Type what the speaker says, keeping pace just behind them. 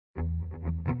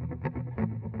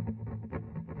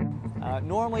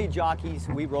Normally jockeys,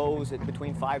 we rose at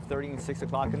between 5:30 and 6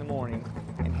 o'clock in the morning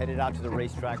and headed out to the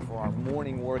racetrack for our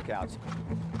morning workouts.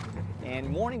 And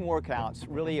morning workouts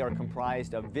really are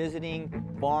comprised of visiting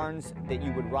barns that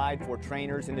you would ride for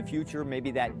trainers in the future.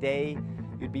 Maybe that day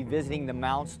you'd be visiting the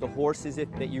mounts, the horses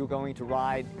that you're going to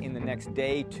ride in the next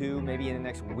day, two, maybe in the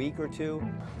next week or two.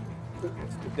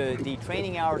 The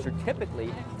training hours are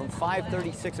typically from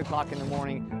 5:30, 6 o'clock in the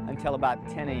morning until about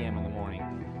 10 a.m. in the morning.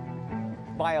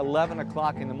 By 11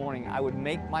 o'clock in the morning, I would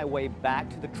make my way back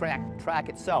to the track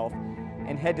itself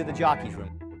and head to the jockey's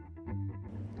room.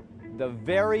 The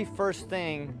very first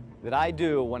thing that I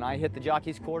do when I hit the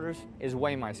jockey's quarters is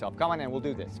weigh myself. Come on in, we'll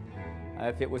do this.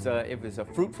 If it was a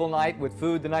fruitful night with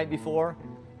food the night before,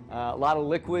 a lot of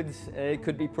liquids, it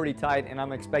could be pretty tight, and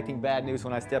I'm expecting bad news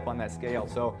when I step on that scale.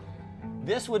 So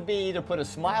this would be either put a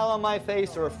smile on my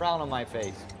face or a frown on my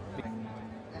face.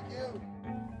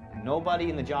 Nobody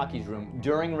in the jockey's room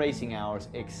during racing hours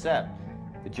except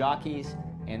the jockeys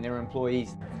and their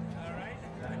employees.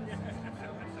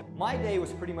 My day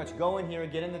was pretty much go in here,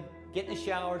 get in the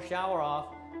shower, shower off,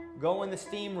 go in the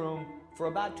steam room for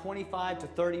about 25 to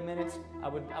 30 minutes. I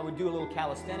would do a little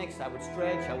calisthenics, I would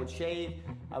stretch, I would shave,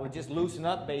 I would just loosen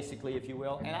up basically, if you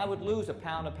will, and I would lose a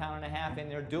pound and a half in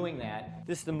there doing that.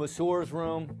 This is the masseur's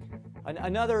room.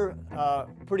 Another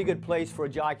pretty good place for a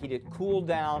jockey to cool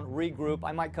down, regroup.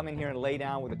 I might come in here and lay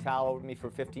down with a towel over me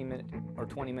for 15 minutes or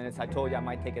 20 minutes. I told you I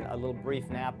might take a little brief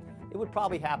nap. It would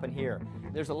probably happen here.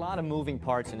 There's a lot of moving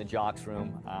parts in the jock's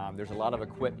room. There's a lot of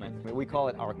equipment. We call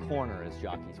it our corner as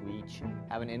jockeys. We each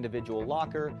have an individual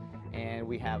locker, and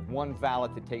we have one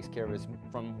valet that takes care of us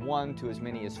from 1 to as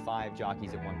many as 5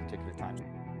 jockeys at one particular time.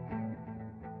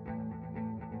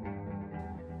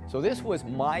 So this was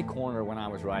my corner when I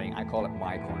was riding. I call it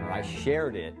my corner. I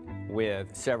shared it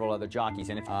with several other jockeys,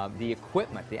 and the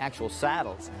equipment, the actual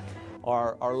saddles,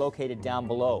 are located down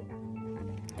below.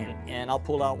 And I'll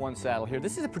pull out one saddle here.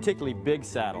 This is a particularly big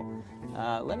saddle.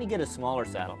 Let me get a smaller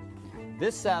saddle.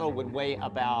 This saddle would weigh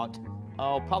about,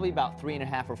 probably about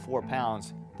 3.5 or 4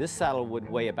 pounds. This saddle would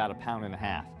weigh about 1.5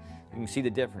 pounds. You can see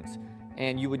the difference.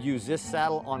 And you would use this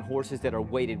saddle on horses that are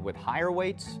weighted with higher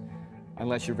weights,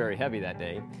 unless you're very heavy that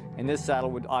day. And this saddle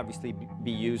would obviously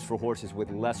be used for horses with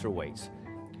lesser weights.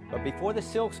 But before the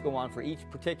silks go on for each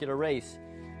particular race,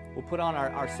 we'll put on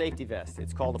our safety vest.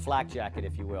 It's called a flak jacket,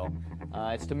 if you will.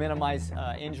 It's to minimize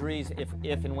injuries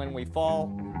if and when we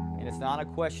fall. And it's not a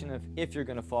question of if you're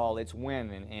going to fall, it's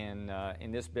when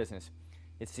in this business.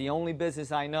 It's the only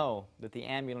business I know that the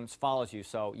ambulance follows you.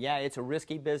 So yeah, it's a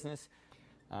risky business.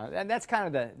 And that's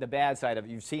kind of the bad side of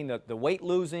it. You've seen the weight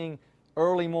losing,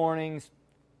 early mornings,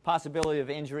 possibility of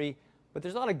injury, but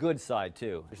there's a lot of good side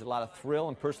too. There's a lot of thrill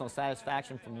and personal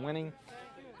satisfaction from winning.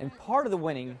 And part of the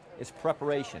winning is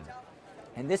preparation.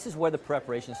 And this is where the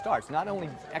preparation starts. Not only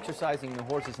exercising the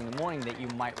horses in the morning that you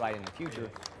might ride in the future,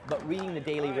 but reading the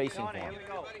daily racing form.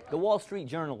 The Wall Street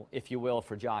Journal, if you will,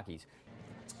 for jockeys.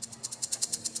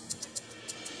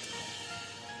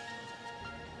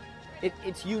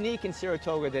 It's unique in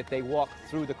Saratoga that they walk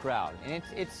through the crowd, and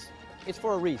it's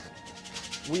for a reason.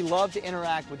 We love to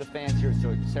interact with the fans here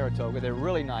at Saratoga. They're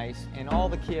really nice, and all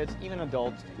the kids, even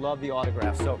adults, love the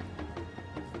autographs.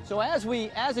 So as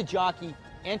a jockey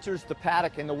enters the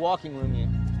paddock in the walking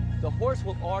room, the horse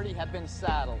will already have been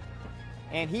saddled,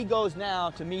 and he goes now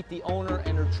to meet the owner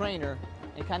and her trainer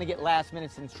and kind of get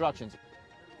last-minute instructions.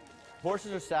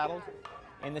 Horses are saddled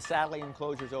in the saddling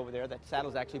enclosures over there. That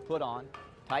saddle's actually put on,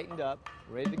 tightened up,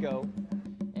 ready to go,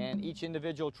 and each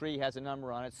individual tree has a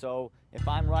number on it. So if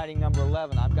I'm riding number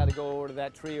 11, I've got to go over to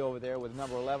that tree over there with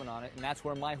number 11 on it, and that's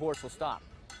where my horse will stop.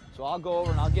 So I'll go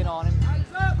over and I'll get on him.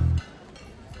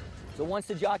 So once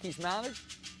the jockey's mounted,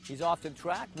 he's off to the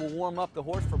track. We'll warm up the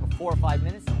horse for 4 or 5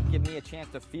 minutes, give me a chance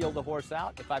to feel the horse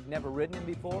out. If I've never ridden him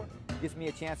before, it gives me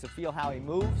a chance to feel how he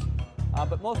moves,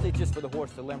 but mostly it's just for the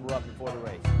horse to limber up before the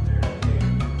race.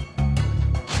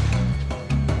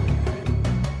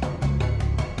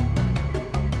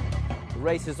 The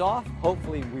race is off.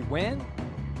 Hopefully we win.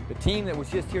 The team that was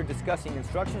just here discussing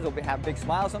instructions will have big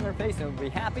smiles on their face and will be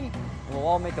happy, and we'll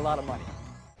all make a lot of money.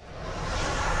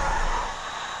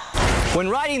 When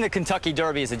riding the Kentucky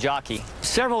Derby as a jockey,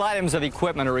 several items of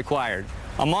equipment are required.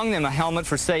 Among them, a helmet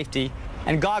for safety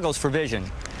and goggles for vision.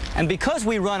 And because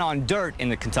we run on dirt in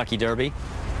the Kentucky Derby,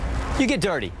 you get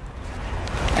dirty.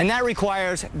 And that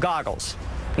requires goggles.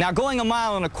 Now, going 1.25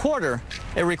 miles,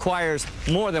 it requires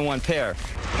more than 1 pair.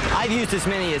 I've used as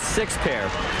many as 6 pair.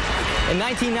 In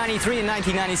 1993 and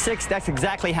 1996, that's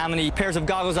exactly how many pairs of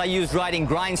goggles I used riding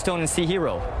Grindstone and Sea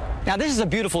Hero. Now, this is a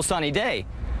beautiful sunny day.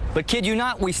 But kid you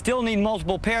not, we still need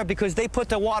multiple pair because they put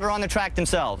the water on the track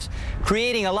themselves,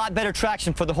 creating a lot better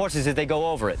traction for the horses as they go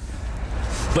over it.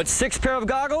 But 6 pair of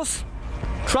goggles?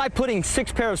 Try putting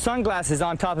 6 pair of sunglasses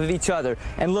on top of each other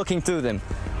and looking through them.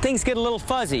 Things get a little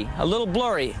fuzzy, a little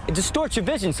blurry. It distorts your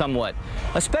vision somewhat,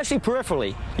 especially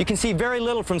peripherally. You can see very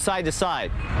little from side to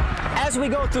side. As we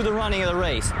go through the running of the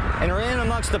race and are in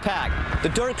amongst the pack, the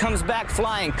dirt comes back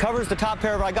flying, covers the top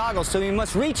pair of our goggles, so we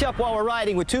must reach up while we're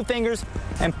riding with 2 fingers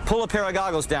and pull a pair of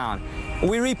goggles down.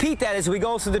 We repeat that as we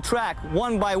go through the track,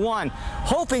 one by one,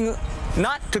 hoping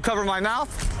not to cover my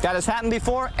mouth. That has happened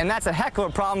before, and that's a heck of a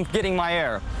problem getting my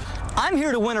air. I'm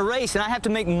here to win a race, and I have to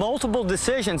make multiple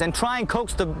decisions and try and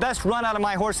coax the best run out of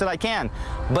my horse that I can.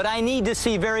 But I need to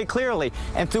see very clearly,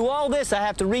 and through all this, I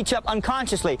have to reach up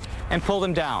unconsciously and pull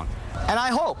them down. And I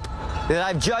hope that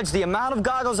I've judged the amount of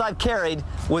goggles I've carried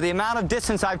with the amount of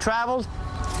distance I've traveled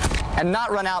and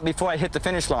not run out before I hit the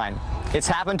finish line. It's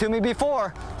happened to me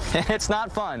before, and it's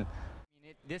not fun.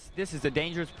 This is a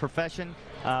dangerous profession,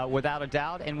 without a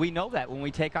doubt, and we know that when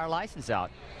we take our license out.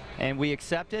 And we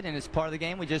accept it, and it's part of the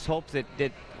game. We just hope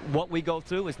that what we go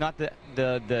through is not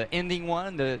the ending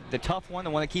one, the tough one, the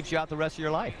one that keeps you out the rest of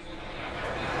your life.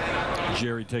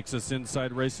 Jerry takes us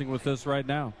inside racing with us right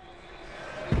now.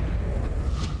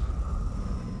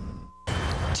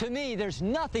 To me, there's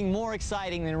nothing more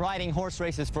exciting than riding horse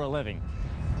races for a living.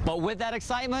 But with that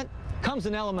excitement comes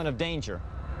an element of danger.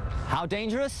 How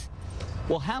dangerous?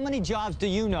 Well, how many jobs do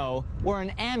you know where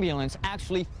an ambulance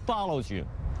actually follows you?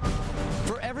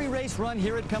 For every race run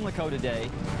here at Pimlico today,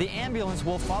 the ambulance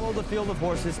will follow the field of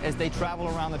horses as they travel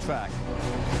around the track.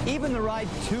 Even the ride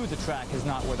to the track is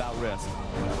not without risk.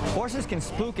 Horses can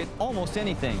spook at almost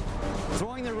anything,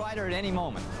 throwing their rider at any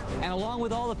moment. And along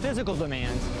with all the physical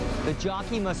demands, the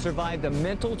jockey must survive the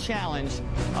mental challenge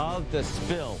of the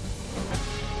spill.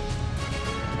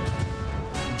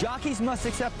 Jockeys must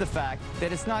accept the fact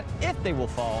that it's not if they will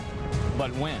fall,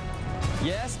 but when.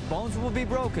 Yes, bones will be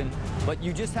broken, but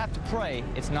you just have to pray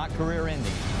it's not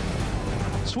career-ending.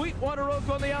 Sweetwater Oak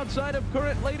on the outside of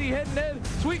Current Lady heading in.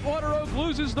 Sweetwater Oak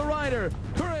loses the rider.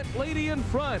 Current Lady in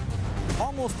front.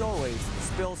 Almost always,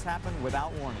 spills happen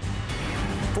without warning.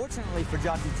 Fortunately for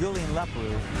jockey Julian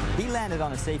Leperoux, he landed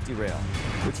on a safety rail,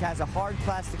 which has a hard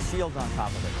plastic shield on top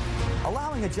of it,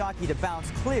 allowing a jockey to bounce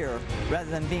clear rather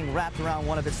than being wrapped around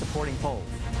one of its supporting poles.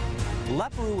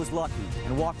 Leperoux was lucky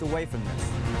and walked away from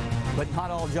this, but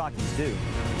not all jockeys do.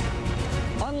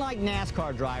 Unlike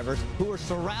NASCAR drivers who are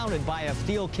surrounded by a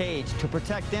steel cage to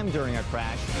protect them during a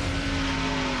crash,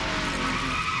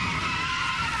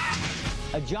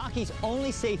 a jockey's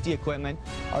only safety equipment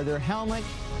are their helmet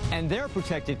and their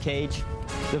protective cage,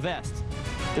 the vest.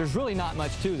 There's really not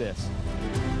much to this.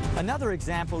 Another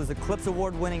example is Eclipse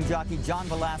Award-winning jockey John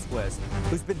Velasquez,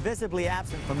 who's been visibly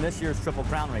absent from this year's Triple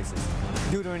Crown races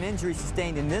due to an injury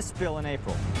sustained in this spill in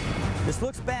April. This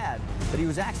looks bad, but he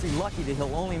was actually lucky that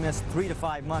he'll only miss 3 to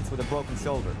 5 months with a broken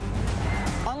shoulder.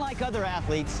 Unlike other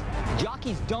athletes,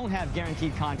 jockeys don't have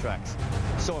guaranteed contracts.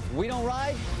 So if we don't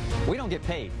ride, we don't get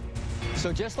paid.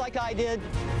 So just like I did,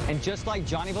 and just like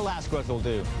Johnny Velasquez will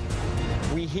do,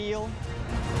 we heal,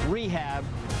 rehab,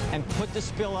 and put the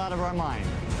spill out of our mind.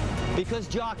 Because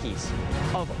jockeys,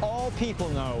 of all people,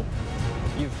 know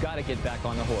you've got to get back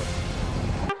on the horse.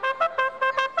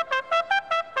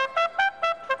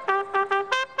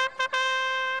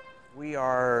 We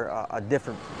are a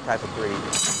different type of breed.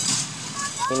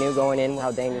 We knew going in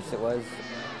how dangerous it was.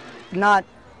 Not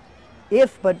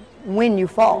if, but when you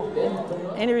fall.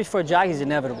 Injuries for a jockey is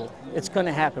inevitable. It's going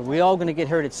to happen. We're all going to get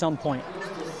hurt at some point.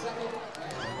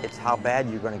 It's how bad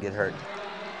you're going to get hurt.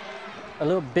 A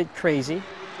little bit crazy.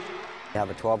 You have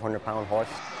a 1,200-pound horse.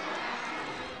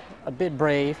 A bit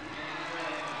brave.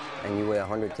 And you weigh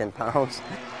 110 pounds.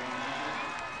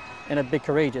 And a bit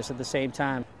courageous at the same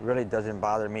time. It really doesn't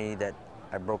bother me that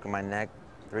I've broken my neck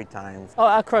 3 times. Oh,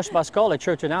 I crushed my skull at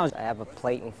Church of Nouns. I have a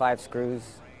plate and 5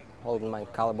 screws holding my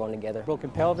collarbone together.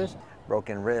 Broken pelvis.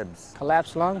 Broken ribs.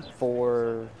 Collapsed lung.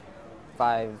 4,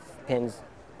 5 pins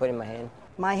put in my hand.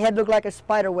 My head looked like a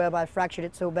spider web. I fractured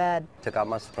it so bad. Took out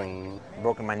my spleen.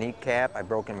 Broken my kneecap. I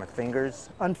broken my fingers.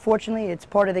 Unfortunately, it's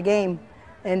part of the game.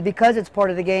 And because it's part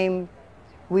of the game,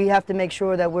 we have to make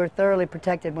sure that we're thoroughly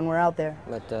protected when we're out there.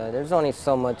 But there's only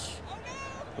so much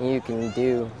you can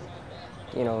do,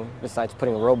 you know, besides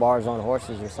putting row bars on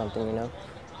horses or something, you know.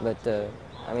 But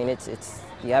I mean,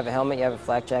 you have a helmet, you have a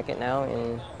flak jacket now,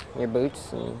 and your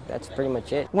boots, and that's pretty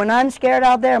much it. When I'm scared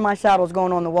out there, my saddle's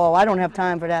going on the wall. I don't have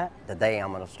time for that. The day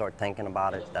I'm going to start thinking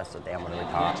about it, that's the day I'm going to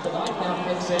retire.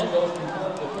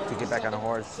 To get back on a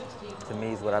horse, to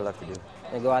me, is what I love to do.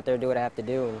 I go out there and do what I have to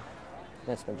do, and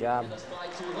that's my job.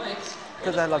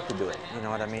 Because I love to do it. You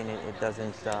know what I mean? It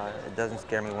doesn't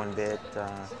scare me one bit.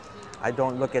 I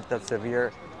don't look at the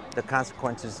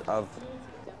consequences of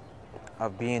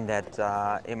being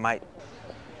that it might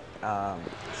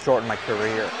shorten my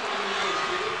career.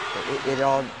 It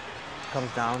all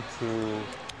comes down to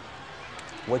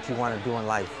what you want to do in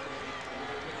life.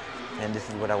 And this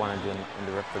is what I want to do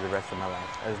for the rest of my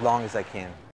life, as long as I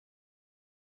can.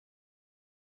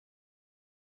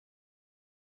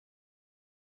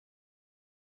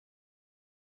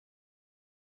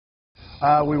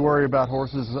 We worry about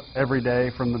horses every day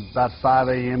from about 5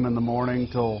 a.m. in the morning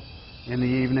till in the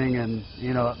evening, and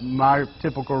you know, my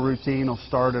typical routine will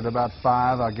start at about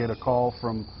 5. I get a call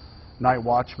from night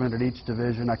watchman at each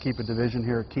division. I keep a division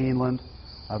here at Keeneland.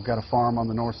 I've got a farm on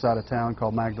the north side of town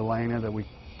called Magdalena that we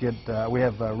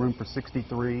have room for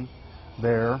 63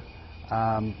 there.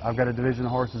 I've got a division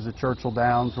of horses at Churchill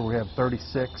Downs where we have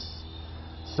 36.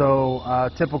 So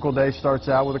a typical day starts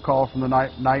out with a call from the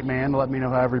night man to let me know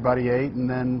how everybody ate, and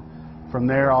then from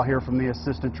there I'll hear from the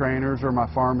assistant trainers or my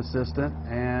farm assistant,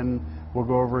 and we'll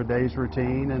go over a day's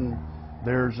routine, and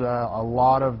there's a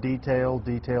lot of detail.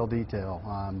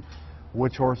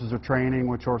 Which horses are training,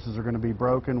 which horses are going to be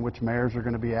broken, which mares are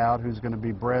going to be out, who's going to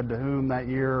be bred to whom that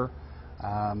year,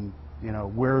 you know,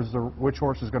 which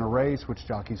horse is going to race, which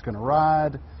jockey's going to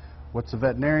ride, what's the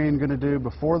veterinarian going to do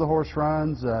before the horse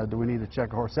runs, do we need to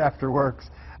check a horse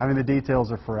afterwards? I mean, the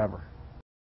details are forever.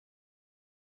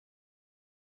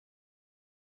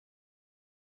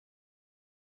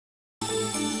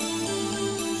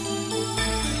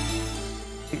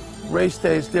 Race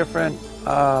day is different.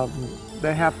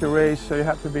 They have to race, so you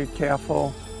have to be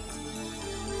careful.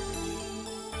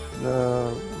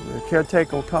 The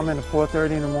caretaker will come in at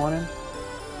 4:30 in the morning.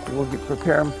 We'll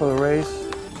prepare him for the race.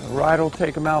 The rider will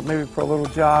take him out maybe for a little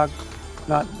jog,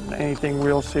 not anything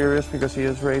real serious because he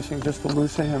is racing, just to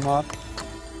loosen him up.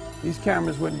 These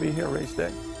cameras wouldn't be here race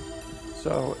day,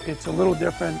 so it's a little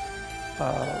different.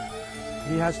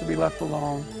 He has to be left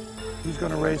alone. He's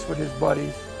going to race with his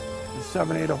buddies. There's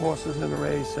 7 or 8 horses in the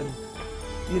race, and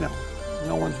you know,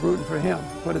 no one's rooting for him,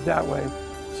 put it that way.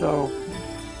 So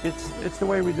it's the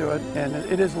way we do it, and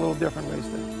it is a little different race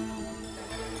day.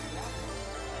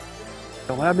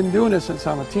 Well, I've been doing this since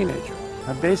I'm a teenager.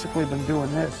 I've basically been doing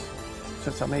this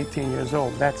since I'm 18 years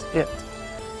old. That's it.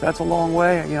 So that's a long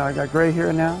way. You know, I got gray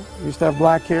hair now. I used to have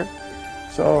black hair.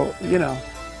 So, you know,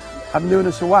 I've been doing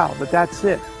this a while, but that's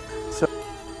it. So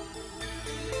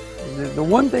the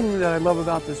one thing that I love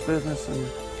about this business, and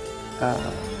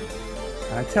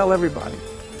I tell everybody,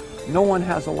 no one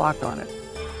has a lock on it.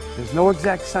 There's no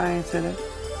exact science in it.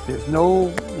 There's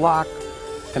no lock.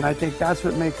 And I think that's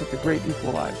what makes it the great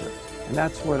equalizer. And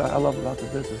that's what I love about the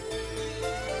business.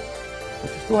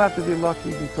 But you still have to be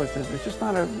lucky because it's just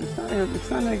not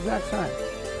an exact science.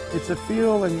 It's a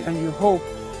feel, and you hope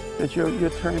that your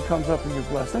turn comes up and you're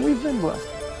blessed. And we've been blessed.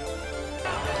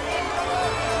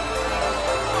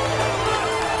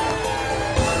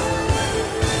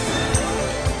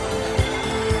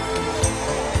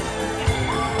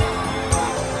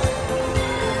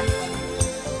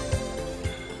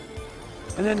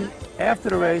 And then after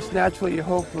the race, naturally,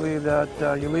 hopefully that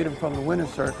you lead him from the winner's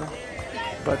circle.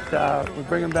 But we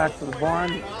bring him back to the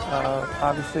barn.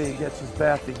 Obviously, he gets his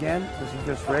bath again because he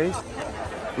just raced.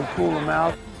 We cool him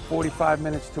out 45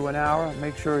 minutes to an hour.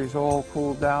 Make sure he's all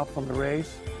cooled out from the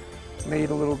race. May eat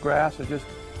a little grass or just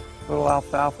a little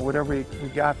alfalfa, whatever we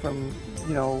got from,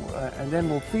 you know, and then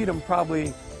we'll feed him probably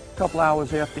a couple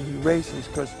hours after he races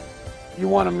because you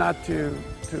want him not to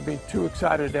be too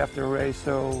excited after a race.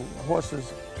 So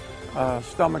horses'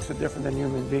 stomachs are different than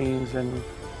human beings, and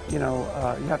you know,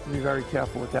 you have to be very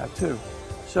careful with that too.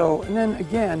 So, and then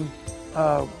again,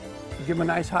 give him a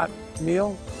nice hot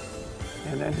meal,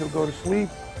 and then he'll go to sleep.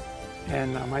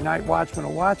 And my night watchman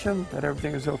will watch him, that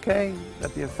everything is okay,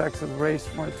 that the effects of the race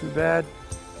weren't too bad,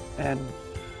 and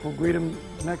we'll greet him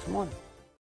the next morning.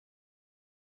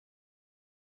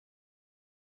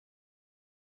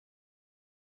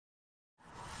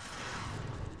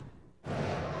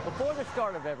 Before the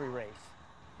start of every race,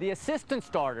 the assistant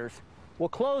starters will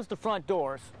close the front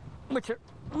doors, which are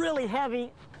really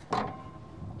heavy,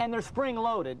 and they're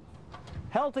spring-loaded,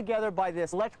 held together by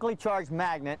this electrically charged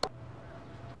magnet.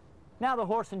 Now the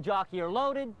horse and jockey are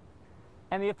loaded,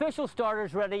 and the official starter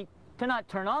is ready to not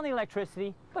turn on the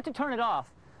electricity, but to turn it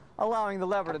off, allowing the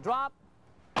lever to drop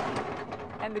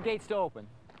and the gates to open.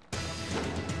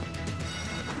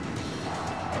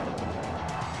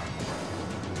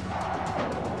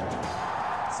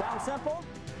 Sound simple?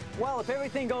 Well, if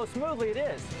everything goes smoothly, it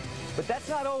is. But that's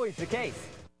not always the case.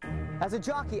 As a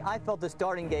jockey, I felt the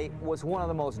starting gate was one of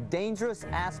the most dangerous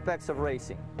aspects of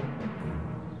racing.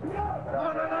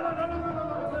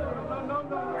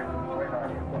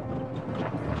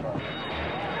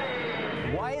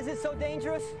 Why is it so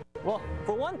dangerous? Well,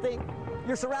 for one thing,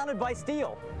 you're surrounded by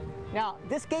steel. Now,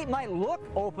 this gate might look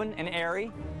open and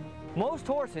airy. Most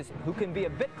horses, who can be a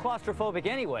bit claustrophobic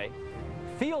anyway,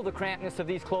 feel the crampedness of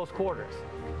these close quarters.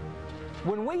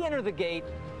 When we enter the gate,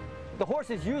 the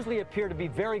horses usually appear to be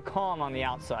very calm on the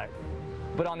outside.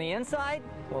 But on the inside,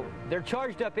 well, their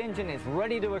charged up engine is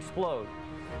ready to explode.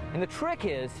 And the trick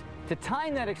is to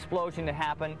time that explosion to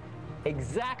happen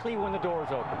exactly when the doors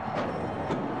open.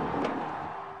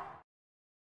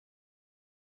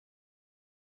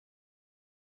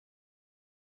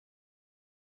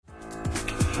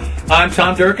 I'm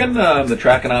Tom Durkin. I'm the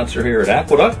track announcer here at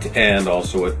Aqueduct and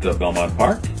also at Belmont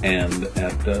Park and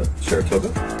at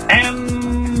Saratoga.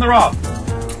 And they're off.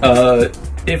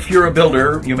 If you're a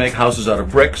builder, you make houses out of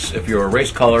bricks. If you're a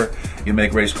race caller, you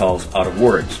make race calls out of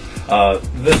words.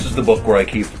 This is the book where I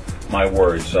keep my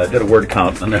words. I did a word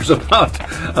count, and there's about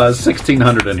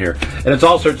 1,600 in here. And it's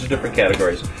all sorts of different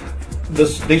categories.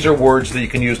 These are words that you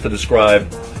can use to describe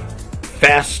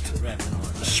fast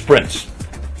sprints.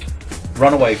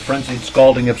 Runaway, frenzied,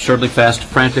 scalding, absurdly fast,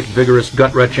 frantic, vigorous,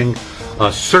 gut-wrenching,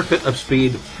 surfeit of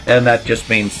speed, and that just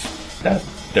means that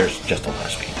there's just a lot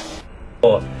of speed.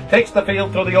 Takes the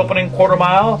field through the opening quarter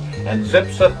mile and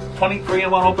zips a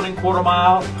 23-1 opening quarter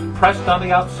mile, pressed on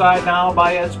the outside now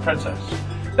by Ed's Princess.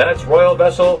 Then it's Royal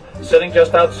Vessel sitting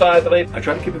just outside the lead. I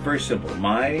try to keep it very simple.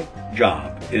 My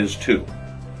job is to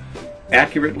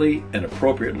accurately and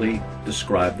appropriately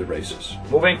describe the races.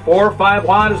 Moving 4 or 5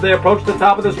 wide as they approach the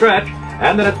top of the stretch,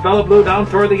 and then it's Bella Blue down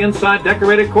toward the inside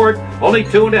decorated court, only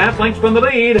 2.5 lengths from the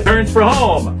lead, turns for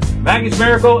home. Maggie's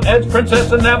Miracle, Ed's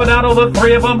Princess, and Navadano, the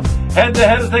three of them, head to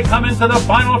head as they come into the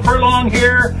final furlong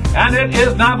here, and it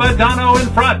is Navadano in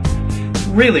front.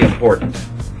 Really important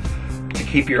to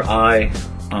keep your eye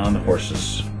on the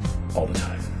horses all the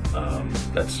time.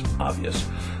 That's obvious.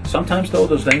 Sometimes, though,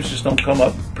 those names just don't come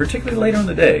up, particularly later in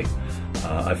the day.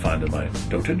 I find in my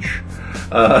dotage,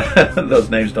 those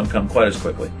names don't come quite as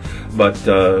quickly. But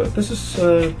this is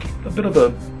a bit of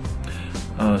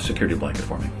a security blanket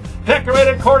for me.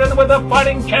 Decorated court in with a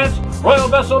fighting chance. Royal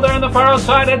Vessel there on the far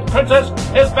outside, and Princess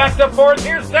is back to fourth.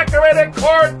 Here's Decorated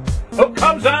Court, who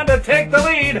comes on to take the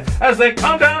lead as they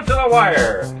come down to the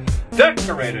wire.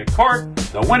 Decorated Court,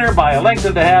 the winner by a length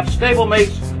and a half.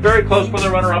 Stablemates very close for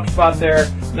the runner-up spot there.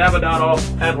 Navadano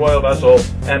and Royal Vessel,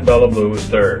 and Bella Blue is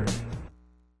third.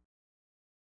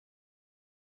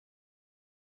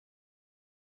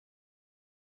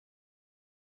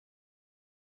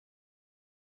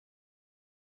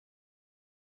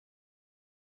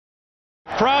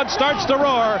 Crowd starts to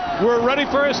roar. We're ready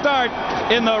for a start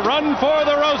in the Run for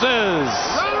the Roses.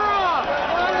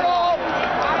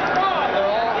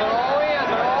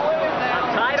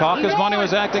 Talk as money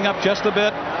was acting up just a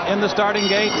bit in the starting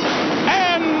gate.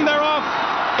 And they're off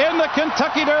in the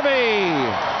Kentucky Derby.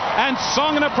 And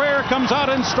Song and a Prayer comes out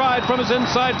in stride from his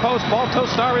inside post. Balto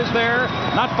Star is there,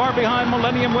 not far behind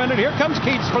Millennium Wind. And here comes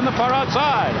Keats from the far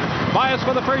outside. Bias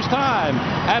for the first time.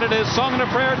 And it is Song and a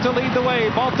Prayer to lead the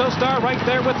way. Balto Star right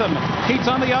there with them.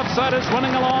 Keats on the outside is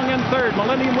running along in third.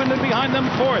 Millennium Wind behind them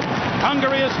fourth.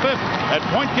 Hungary is fifth. And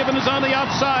Point Given is on the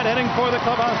outside heading for the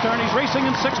clubhouse turn. He's racing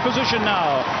in sixth position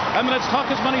now. And then it's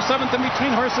Talk Is Money seventh in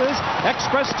between horses.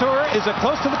 Express Tour is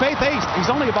close to the pace eighth.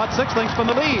 He's only about 6 lengths from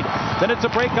the lead. Then it's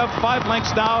a break of 5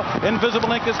 lengths now.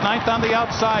 Invisible Ink is ninth on the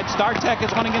outside. Star Tech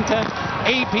is running in 10th.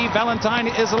 AP Valentine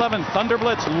is 11th. Thunder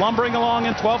Blitz lumbering along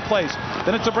in 12th place.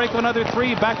 Then it's a break of another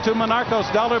 3 back to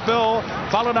Monarchos. Dollar Bill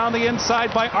followed on the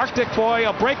inside by Arctic Boy.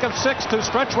 A break of 6 to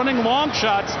Stretch running long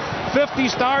shots. 50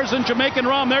 Stars and Jamaican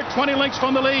Rum. They're 20 lengths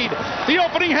from the lead. The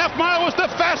opening half mile was the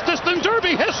fastest in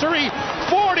Derby history.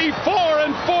 44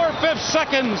 4/5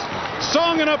 seconds.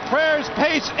 Song and a Prayer's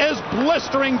pace is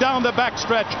blistering down the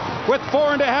backstretch. With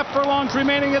 4.5 furlongs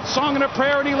remaining, it's Song and a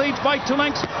Prayer, and he leads by 2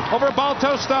 lengths over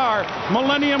Balto Star.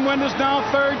 Millennium Wind is now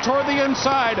third toward the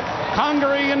inside.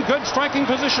 Hungary in good striking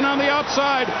position on the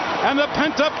outside. And the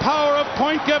pent-up power of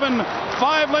Point Given.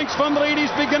 5 lengths from the lead,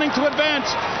 he's beginning to advance.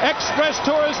 Express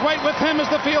Tour is right with him as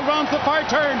the field rounds the far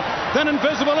turn. Then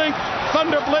Invisible Ink.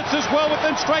 Thunder Blitz is well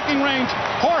within striking range.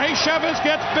 Jorge Chavez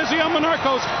gets busy on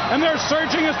Monarchos, and they're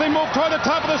surging as they move toward the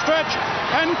top of the stretch.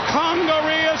 And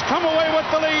Congaree has come away with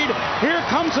the lead. Here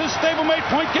comes his stablemate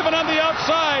Point Given on the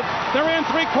outside. They're in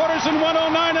 3/4 in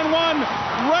 1:09.1.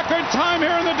 Record time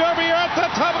here in the Derby. You're at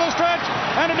the top of the stretch,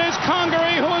 and it is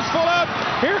Congaree who is full out.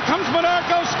 Here comes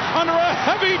Monarchos under a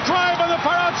heavy drive on the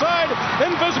far outside.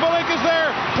 Invisible Ink is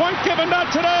there. Point given,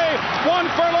 not today. 1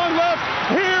 furlong left.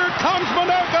 Here comes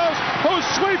Monarcos, who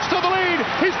sweeps to the lead.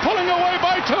 He's pulling away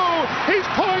by 2. He's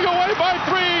pulling away by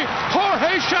 3.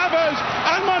 Jorge Chavez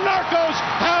and Monarcos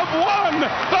have won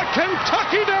the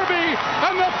Kentucky Derby,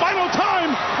 and the final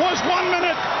time was 1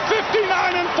 minute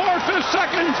 59 4/5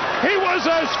 seconds. He was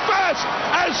as fast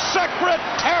as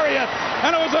Secretariat,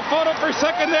 and it was a photo per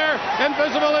second there,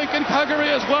 invisible ink in Calgary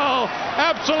as well.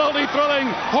 Absolutely thrilling.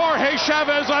 Jorge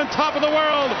Chavez on top of the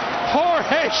world.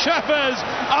 Jorge Chavez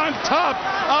on top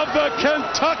of the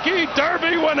Kentucky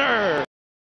Derby winner.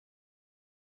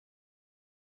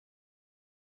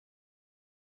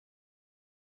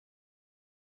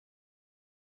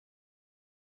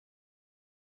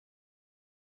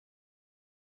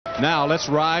 Now let's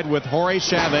ride with Jorge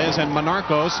Chavez and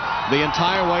Monarcos the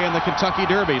entire way in the Kentucky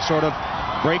Derby, sort of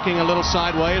breaking a little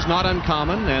sideways, not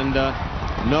uncommon, and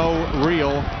no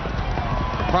real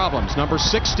problems. Number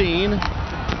 16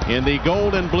 in the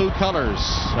gold and blue colors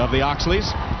of the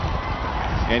Oxleys,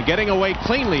 and getting away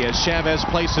cleanly as Chavez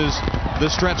places the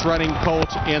stretch running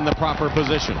colt in the proper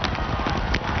position.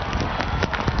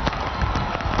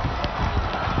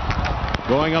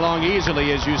 Going along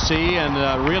easily, as you see, and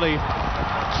really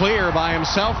clear by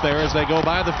himself there as they go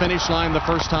by the finish line the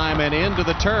first time and into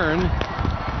the turn.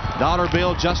 Dollar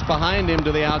Bill just behind him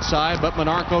to the outside, but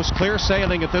Monarcos clear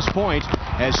sailing at this point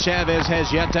as Chavez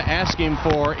has yet to ask him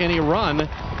for any run.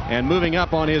 And moving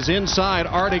up on his inside,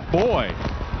 Arctic Boy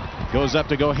goes up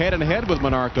to go head and head with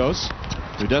Monarcos,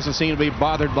 who doesn't seem to be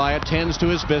bothered by it, tends to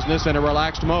his business in a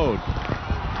relaxed mode.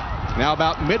 Now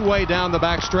about midway down the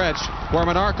back stretch, where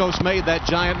Monarcos made that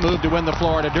giant move to win the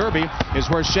Florida Derby, is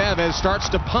where Chavez starts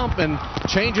to pump and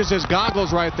changes his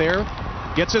goggles right there,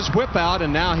 gets his whip out,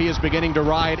 and now he is beginning to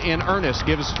ride in earnest.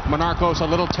 Gives Monarcos a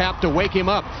little tap to wake him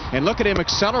up. And look at him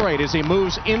accelerate as he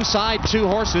moves inside 2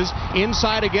 horses,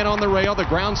 inside again on the rail, the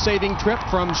ground-saving trip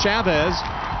from Chavez.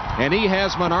 And he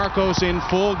has Monarcos in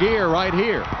full gear right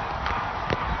here.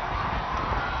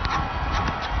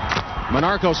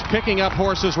 Monarcos picking up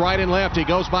horses right and left. He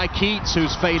goes by Keats,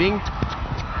 who's fading.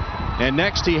 And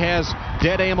next he has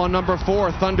dead aim on number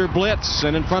 4, Thunder Blitz.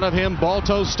 And in front of him,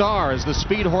 Balto Star, as the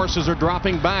speed horses are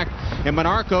dropping back. And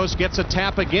Monarcos gets a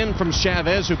tap again from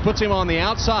Chavez, who puts him on the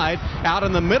outside, out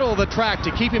in the middle of the track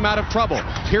to keep him out of trouble.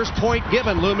 Here's Point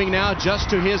Given looming now just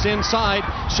to his inside.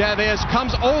 Chavez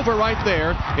comes over right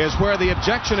there, is where the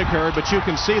objection occurred, but you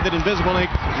can see that Invisible Ink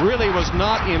really was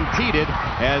not impeded,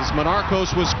 as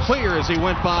Monarcos was clear as he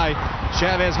went by.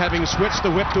 Chavez having switched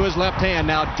the whip to his left hand,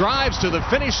 now drives to the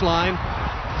finish line.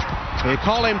 They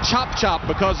call him Chop Chop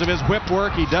because of his whip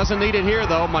work. He doesn't need it here,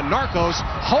 though. Monarcos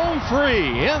home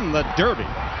free in the Derby.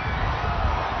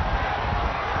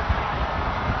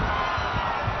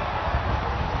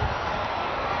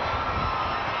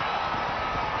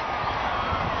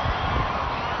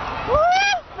 Woo,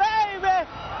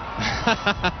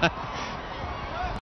 baby!